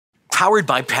powered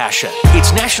by passion.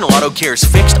 It's National Auto Care's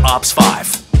Fixed Ops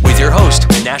 5 with your host,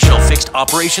 National Fixed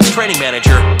Operations Training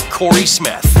Manager, Corey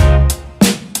Smith.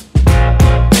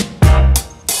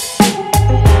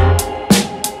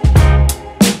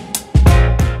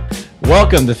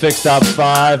 Welcome to Fixed Ops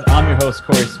 5. I'm your host,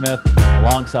 Corey Smith.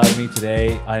 Alongside me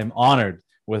today, I am honored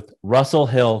with Russell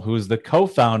Hill, who's the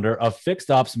co-founder of Fixed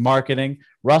Ops Marketing.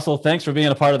 Russell, thanks for being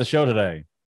a part of the show today.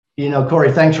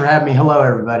 Corey, thanks for having me. Hello,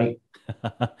 everybody.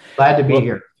 Glad to be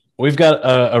here. We've got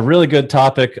a really good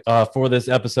topic for this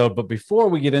episode, but before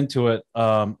we get into it,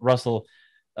 Russell,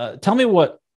 tell me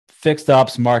what Fixed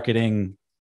Ops Marketing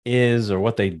is or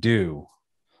what they do.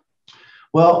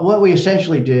 Well, what we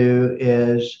essentially do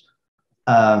is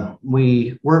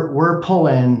we're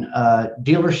pulling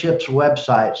dealerships'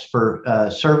 websites for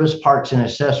service parts and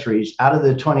accessories out of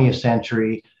the 20th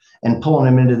century and pulling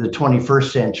them into the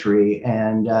 21st century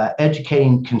and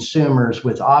educating consumers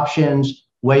with options,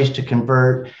 ways to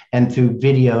convert, and through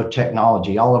video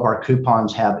technology. All of our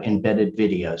coupons have embedded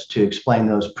videos to explain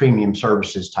those premium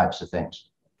services types of things.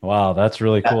 Wow, that's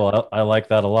really cool. I like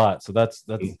that a lot. So that's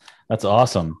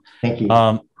awesome. Thank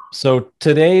you. So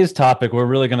today's topic, we're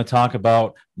really going to talk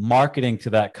about marketing to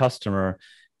that customer.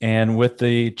 And with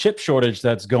the chip shortage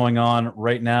that's going on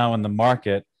right now in the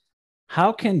market,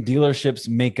 how can dealerships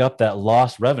make up that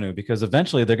lost revenue? Because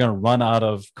eventually they're going to run out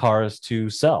of cars to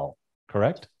sell,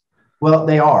 correct? Well,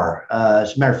 they are.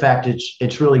 As a matter of fact,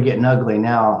 it's really getting ugly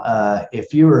now.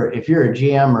 If you're a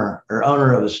GM or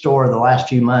owner of a store the last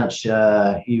few months,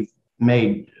 you've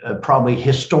made probably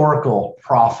historical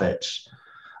profits.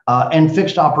 And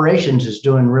fixed operations is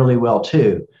doing really well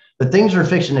too. But things are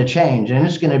fixing to change, and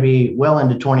it's going to be well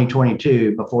into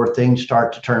 2022 before things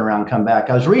start to turn around and come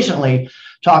back. I was recently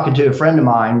talking to a friend of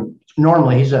mine.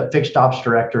 Normally, he's a fixed ops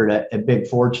director at a big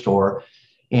Ford store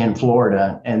in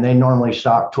Florida, and they normally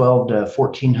stock 12 to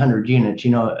 1,400 units,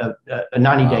 a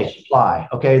 90-day supply.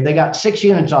 Okay, they got 6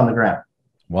 units on the ground.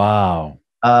 Wow.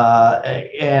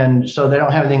 And so they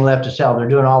don't have anything left to sell. They're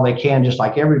doing all they can, just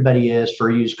like everybody is,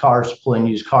 for used cars, pulling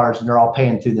used cars, and they're all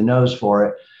paying through the nose for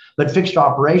it. But fixed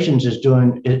operations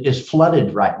is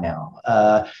flooded right now.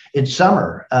 It's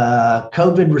summer.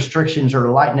 COVID restrictions are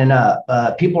lightening up.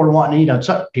 People are wanting,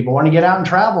 people want to get out and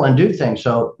travel and do things.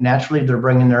 So naturally, they're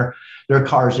bringing their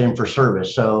cars in for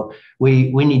service. So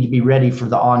we need to be ready for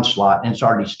the onslaught, and it's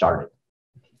already started.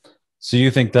 So you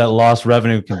think that lost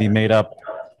revenue can be made up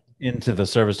into the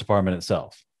service department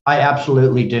itself? I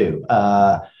absolutely do.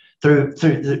 Through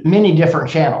the many different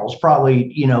channels.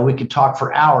 Probably, we could talk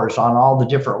for hours on all the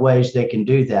different ways they can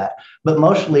do that. But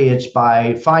mostly it's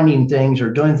by finding things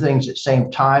or doing things at the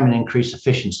same time and increase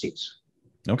efficiencies.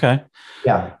 Okay.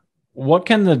 Yeah. What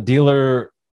can the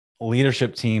dealer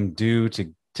leadership team do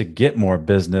to get more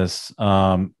business?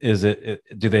 Do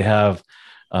they have,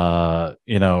 a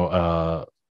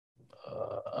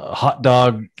hot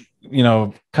dog,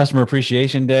 customer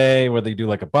appreciation day where they do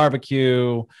like a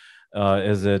barbecue?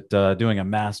 Is it doing a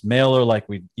mass mailer like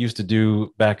we used to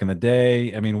do back in the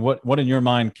day? I mean, what in your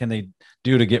mind can they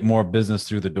do to get more business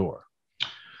through the door?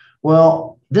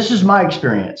 Well, this is my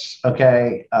experience.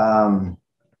 Okay. I'm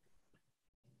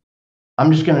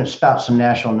just going to spout some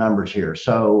national numbers here.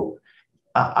 So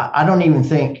I don't even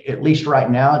think, at least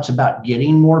right now, it's about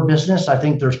getting more business. I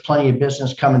think there's plenty of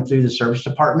business coming through the service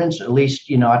departments. At least,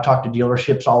 I talk to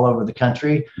dealerships all over the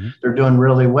country. Mm-hmm. They're doing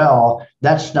really well.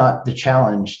 That's not the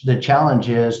challenge. The challenge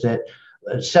is that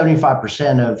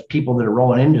 75% of people that are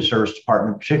rolling into service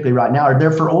department, particularly right now, are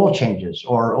there for oil changes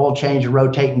or oil change,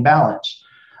 rotate and balance.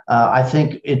 I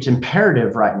think it's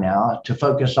imperative right now to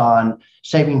focus on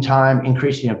saving time,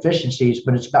 increasing efficiencies,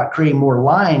 but it's about creating more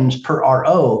lines per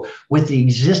RO with the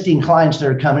existing clients that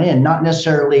are coming in, not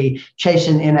necessarily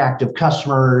chasing inactive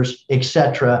customers, et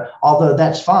cetera, although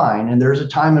that's fine. And there's a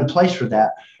time and place for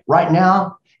that. Right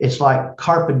now, it's like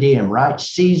carpe diem, right?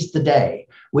 Seize the day.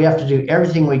 We have to do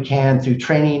everything we can through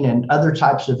training and other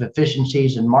types of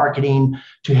efficiencies and marketing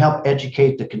to help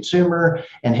educate the consumer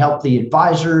and help the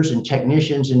advisors and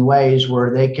technicians in ways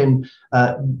where they can,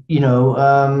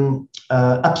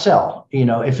 upsell,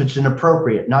 if it's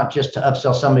inappropriate, not just to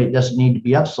upsell somebody that doesn't need to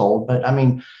be upsold. But I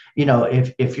mean,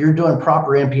 if you're doing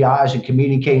proper NPIs and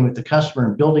communicating with the customer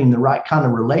and building the right kind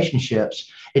of relationships,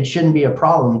 it shouldn't be a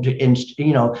problem.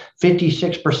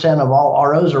 56% of all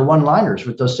ROs are one-liners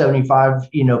with those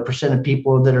 75%, of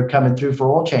people that are coming through for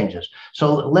oil changes.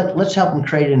 So let's help them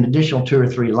create an additional 2 or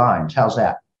 3 lines. How's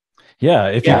that? Yeah.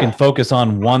 If you can focus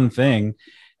on one thing,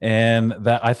 and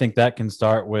that, I think that can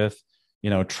start with,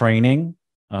 training.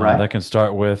 Right. That can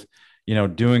start with,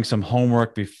 doing some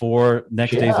homework before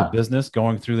next days of business,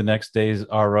 going through the next day's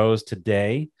ROs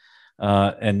today,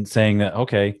 and saying that,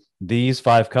 okay, these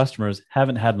 5 customers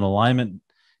haven't had an alignment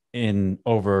in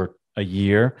over a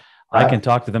year. Right. I can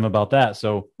talk to them about that.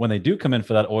 So when they do come in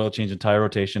for that oil change and tire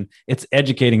rotation, it's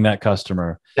educating that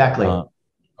customer. Exactly.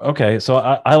 Okay. So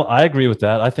I agree with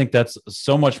that. I think that's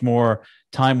so much more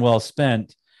time well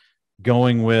spent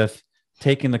going with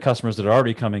taking the customers that are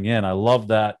already coming in. I love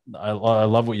that. I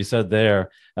love what you said there,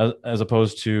 as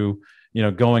opposed to,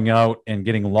 going out and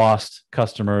getting lost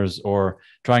customers or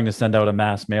trying to send out a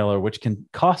mass mailer, which can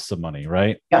cost some money,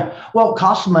 right? Yeah. Well, it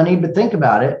costs money, but think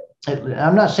about it.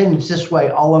 I'm not saying it's this way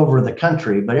all over the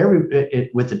country, but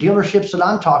with the dealerships that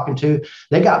I'm talking to,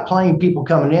 they got plenty of people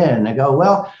coming in and they go,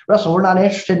 well, Russell, we're not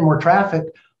interested in more traffic.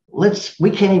 We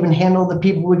can't even handle the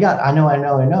people we got. I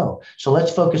know. So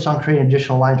let's focus on creating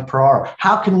additional lines per hour.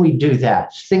 How can we do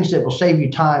that? Things that will save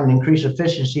you time and increase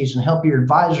efficiencies and help your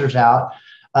advisors out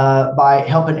by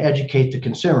helping educate the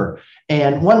consumer.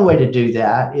 And one way to do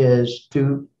that is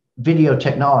through video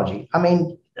technology. I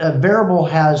mean, Variable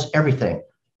has everything.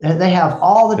 They have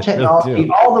all the technology,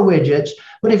 all the widgets.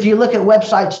 But if you look at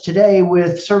websites today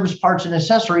with service parts and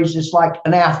accessories, it's like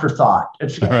an afterthought.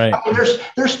 Right. I mean,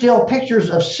 there's still pictures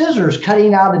of scissors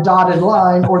cutting out a dotted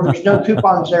line, or there's no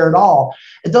coupons there at all.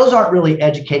 Those aren't really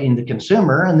educating the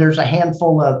consumer. And there's a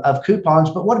handful of coupons.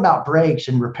 But what about brakes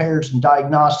and repairs and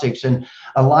diagnostics and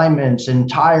alignments and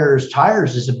tires?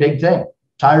 Tires is a big thing.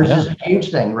 Tires is a huge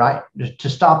thing, right? To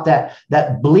stop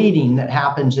that bleeding that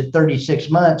happens at 36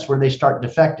 months where they start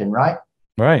defecting, right?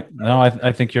 Right. No,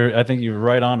 I think you're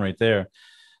right on right there.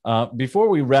 Before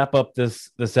we wrap up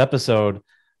this episode,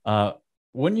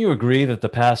 wouldn't you agree that the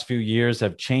past few years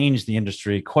have changed the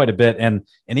industry quite a bit, and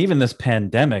even this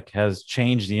pandemic has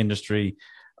changed the industry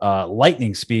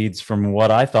lightning speeds from what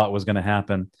I thought was going to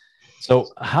happen? So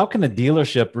how can the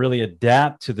dealership really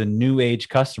adapt to the new age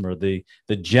customer, the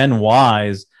Gen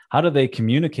Ys? How do they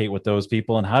communicate with those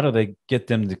people, and how do they get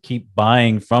them to keep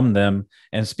buying from them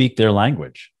and speak their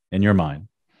language, in your mind?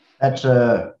 That's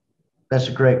a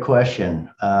great question,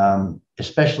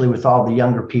 especially with all the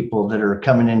younger people that are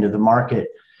coming into the market.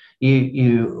 We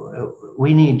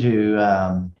need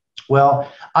to.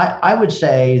 I would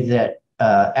say that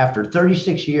after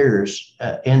 36 years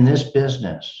in this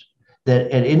business,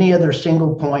 that at any other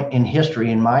single point in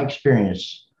history, in my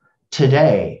experience,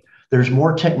 today, there's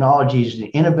more technologies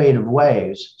and innovative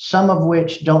ways, some of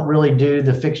which don't really do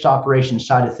the fixed operations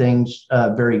side of things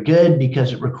very good,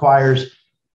 because it requires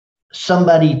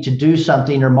somebody to do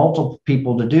something or multiple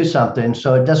people to do something.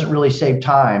 So it doesn't really save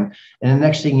time. And the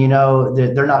next thing you know,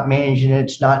 they're not managing it.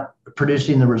 It's not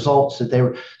producing the results that they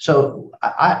were. So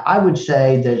I would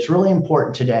say that it's really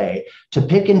important today to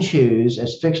pick and choose,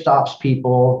 as fixed ops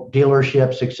people,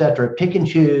 dealerships, et cetera, pick and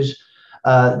choose.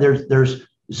 There's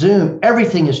Zoom.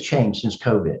 Everything has changed since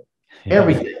COVID. Yeah.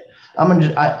 Everything.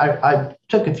 I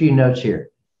took a few notes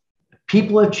here.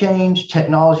 People have changed.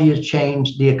 Technology has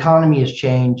changed. The economy has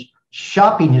changed.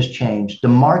 Shopping has changed. The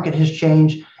market has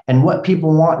changed. And what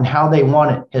people want and how they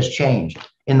want it has changed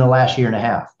in the last year and a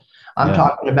half. I'm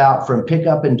talking about from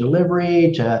pickup and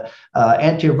delivery to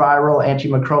antiviral,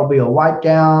 antimicrobial wipe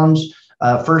downs,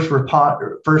 first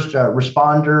responder,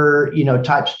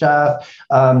 type stuff.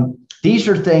 These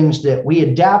are things that we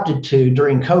adapted to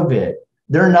during COVID.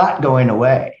 They're not going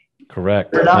away.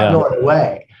 Correct. They're not going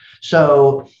away.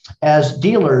 So as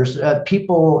dealers,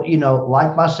 people,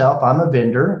 like myself, I'm a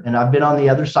vendor, and I've been on the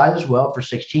other side as well for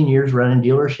 16 years running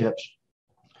dealerships.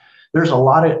 There's a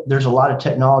lot of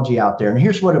technology out there. And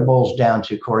here's what it boils down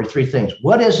to, Corey, 3 things.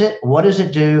 What is it? What does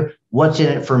it do? What's in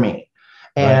it for me?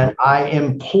 And I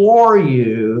implore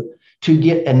you to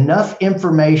get enough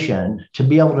information to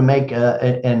be able to make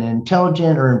an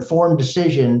intelligent or informed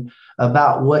decision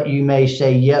about what you may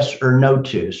say yes or no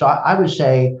to. So I would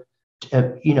say,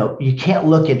 you can't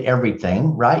look at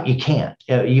everything, right? You can't.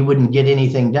 You wouldn't get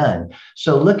anything done.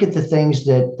 So look at the things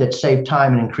that save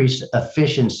time and increase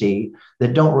efficiency,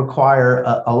 that don't require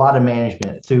a lot of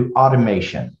management through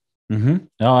automation. Mm-hmm.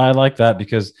 No, I like that,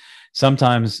 because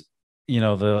sometimes,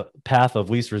 the path of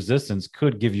least resistance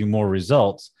could give you more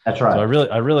results. That's right. So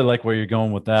I really like where you're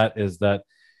going with that, is that,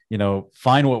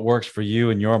 find what works for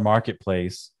you in your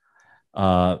marketplace,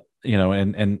 and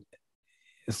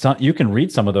you can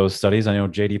read some of those studies. I know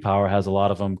JD Power has a lot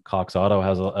of them. Cox Auto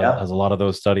has a lot of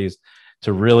those studies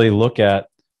to really look at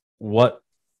what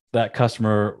that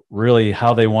customer really,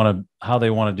 how they want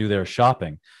to do their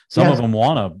shopping. Some of them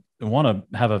want to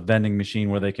have a vending machine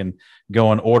where they can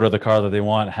go and order the car that they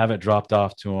want, have it dropped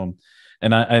off to them.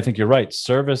 And I think you're right.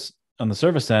 Service on the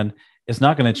service end, it's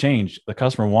not going to change. The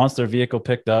customer wants their vehicle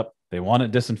picked up. They want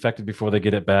it disinfected before they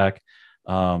get it back.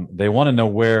 They want to know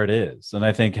where it is. And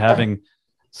I think having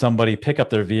somebody pick up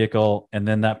their vehicle and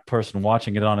then that person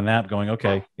watching it on an app going,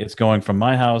 okay, it's going from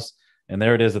my house and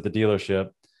there it is at the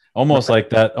dealership. Almost like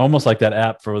that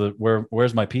app for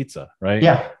where's my pizza, right?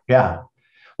 Yeah.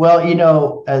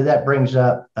 Well, that brings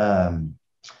up,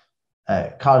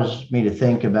 causes me to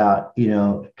think about,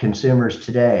 consumers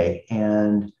today,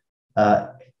 and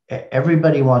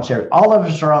everybody wants all of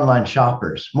us are online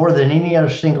shoppers more than any other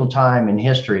single time in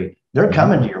history. They're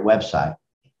coming to your website.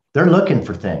 They're looking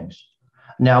for things.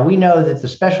 Now, we know that the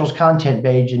specials content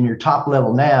page in your top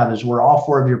level nav is where all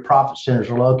 4 of your profit centers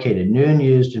are located, new and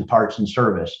used, and parts and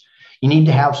service. You need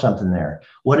to have something there.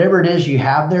 Whatever it is you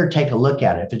have there, take a look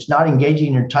at it. If it's not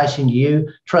engaging or enticing to you,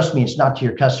 trust me, it's not to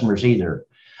your customers either.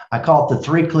 I call it the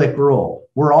 3-click rule.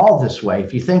 We're all this way.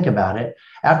 If you think about it,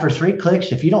 after 3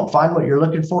 clicks, if you don't find what you're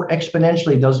looking for,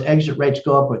 exponentially, those exit rates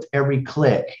go up with every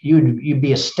click. You'd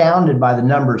be astounded by the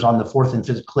numbers on the 4th and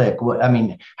 5th click. I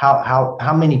mean,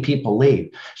 how many people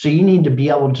leave? So you need to be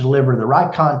able to deliver the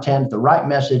right content, the right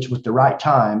message with the right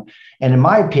time. And in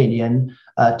my opinion,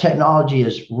 technology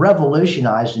has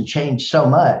revolutionized and changed so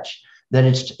much that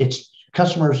it's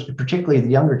customers, particularly the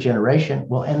younger generation,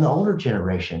 and the older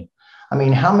generation. I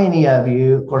mean, how many of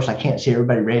you, of course, I can't see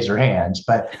everybody raise their hands,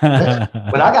 but when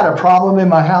I got a problem in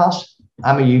my house,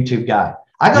 I'm a YouTube guy.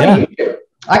 I go to YouTube.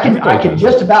 I can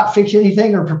just about fix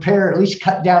anything or prepare, at least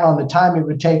cut down on the time it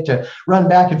would take to run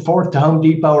back and forth to Home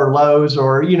Depot or Lowe's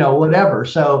or, whatever.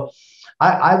 So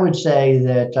I would say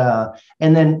that,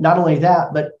 and then not only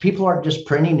that, but people aren't just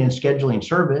printing and scheduling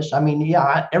service. I mean,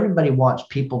 everybody wants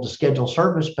people to schedule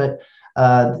service, but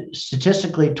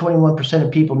statistically, 21%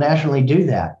 of people nationally do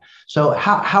that. So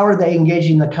how are they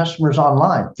engaging the customers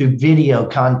online? Through video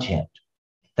content.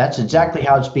 That's exactly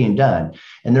how it's being done.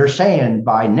 And they're saying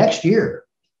by next year,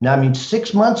 now,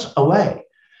 6 months away,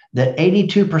 that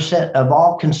 82% of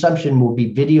all consumption will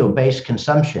be video-based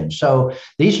consumption. So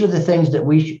these are the things that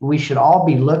we should all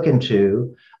be looking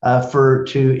to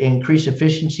increase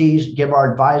efficiencies, give our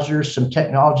advisors some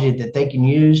technology that they can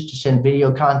use to send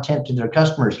video content to their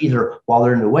customers, either while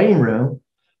they're in the waiting room,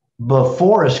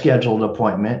 before a scheduled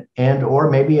appointment, and or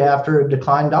maybe after a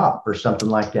declined op or something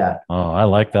like that. Oh, I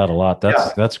like that a lot.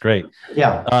 That's great.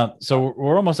 Yeah. So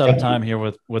we're almost out of time here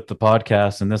with the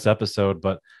podcast and this episode,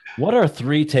 but what are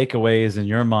 3 takeaways in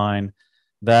your mind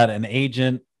that an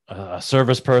agent, a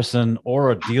service person,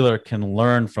 or a dealer can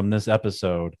learn from this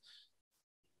episode?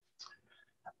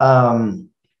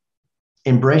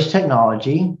 Embrace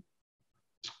technology.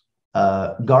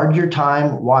 Guard your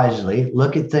time wisely.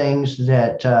 Look at things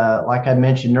that, like I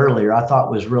mentioned earlier, I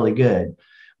thought was really good.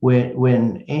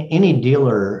 When any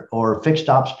dealer or fixed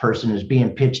ops person is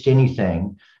being pitched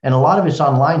anything, and a lot of it's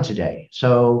online today.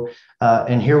 So,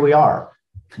 and here we are.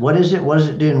 What is it? What does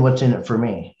it do? And what's in it for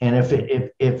me? And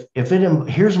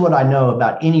here's what I know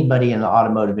about anybody in the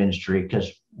automotive industry,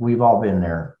 because we've all been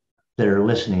there that are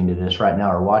listening to this right now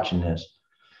or watching this.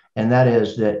 And that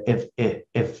is that if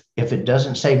it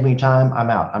doesn't save me time, I'm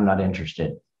out. I'm not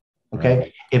interested. Okay.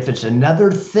 Right. If it's another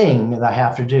thing that I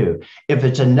have to do, if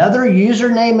it's another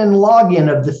username and login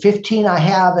of the 15 I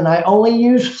have, and I only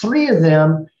use 3 of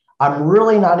them, I'm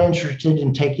really not interested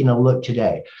in taking a look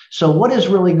today. So what is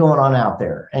really going on out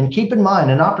there? And keep in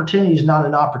mind, an opportunity is not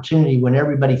an opportunity when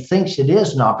everybody thinks it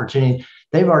is an opportunity.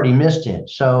 They've already missed it.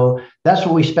 So that's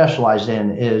what we specialize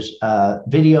in, is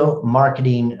video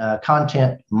marketing,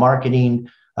 content marketing,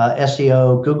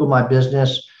 SEO, Google My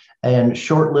Business, and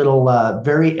short little,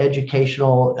 very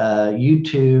educational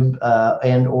YouTube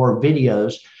and or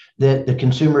videos that the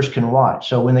consumers can watch.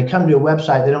 So when they come to a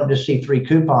website, they don't just see 3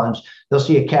 coupons. They'll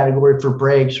see a category for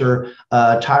brakes or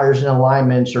tires and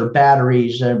alignments or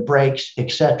batteries and brakes,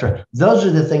 etc. Those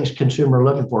are the things consumers are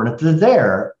looking for. And if they're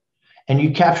there, and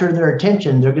you capture their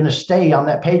attention, they're going to stay on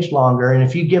that page longer. And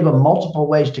if you give them multiple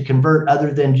ways to convert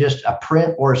other than just a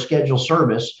print or a scheduled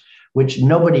service, which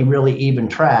nobody really even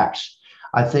tracks,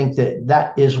 I think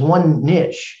that is one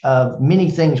niche of many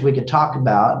things we could talk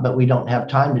about, but we don't have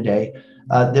time today,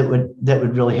 that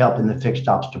would really help in the fixed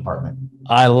ops department.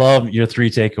 I love your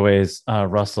 3 takeaways,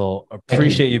 Russell.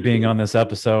 Appreciate you being on this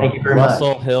episode. Thank you very much.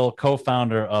 Russell Hill,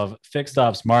 co-founder of Fixed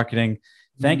Ops Marketing.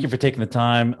 Thank you for taking the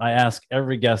time. I ask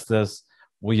every guest this.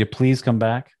 Will you please come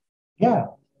back? Yeah.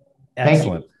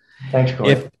 Excellent. Thanks,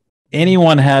 Corey. If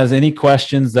anyone has any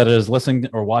questions that is listening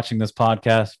or watching this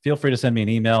podcast, feel free to send me an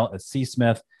email at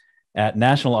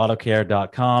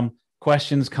csmith@nationalautocare.com.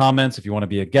 Questions, comments, if you want to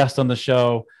be a guest on the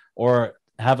show or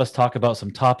have us talk about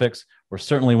some topics, we're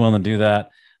certainly willing to do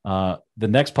that. The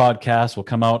next podcast will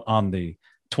come out on the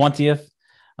 20th.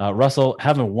 Russell,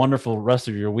 have a wonderful rest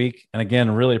of your week. And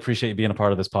again, really appreciate you being a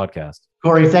part of this podcast.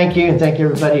 Corey, thank you. And thank you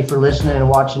everybody for listening and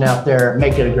watching out there.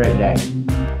 Make it a great day.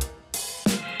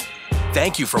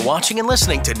 Thank you for watching and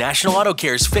listening to National Auto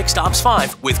Care's Fixed Ops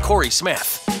 5 with Corey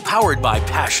Smith, powered by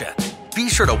Passion. Be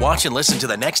sure to watch and listen to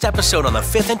the next episode on the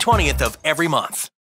 5th and 20th of every month.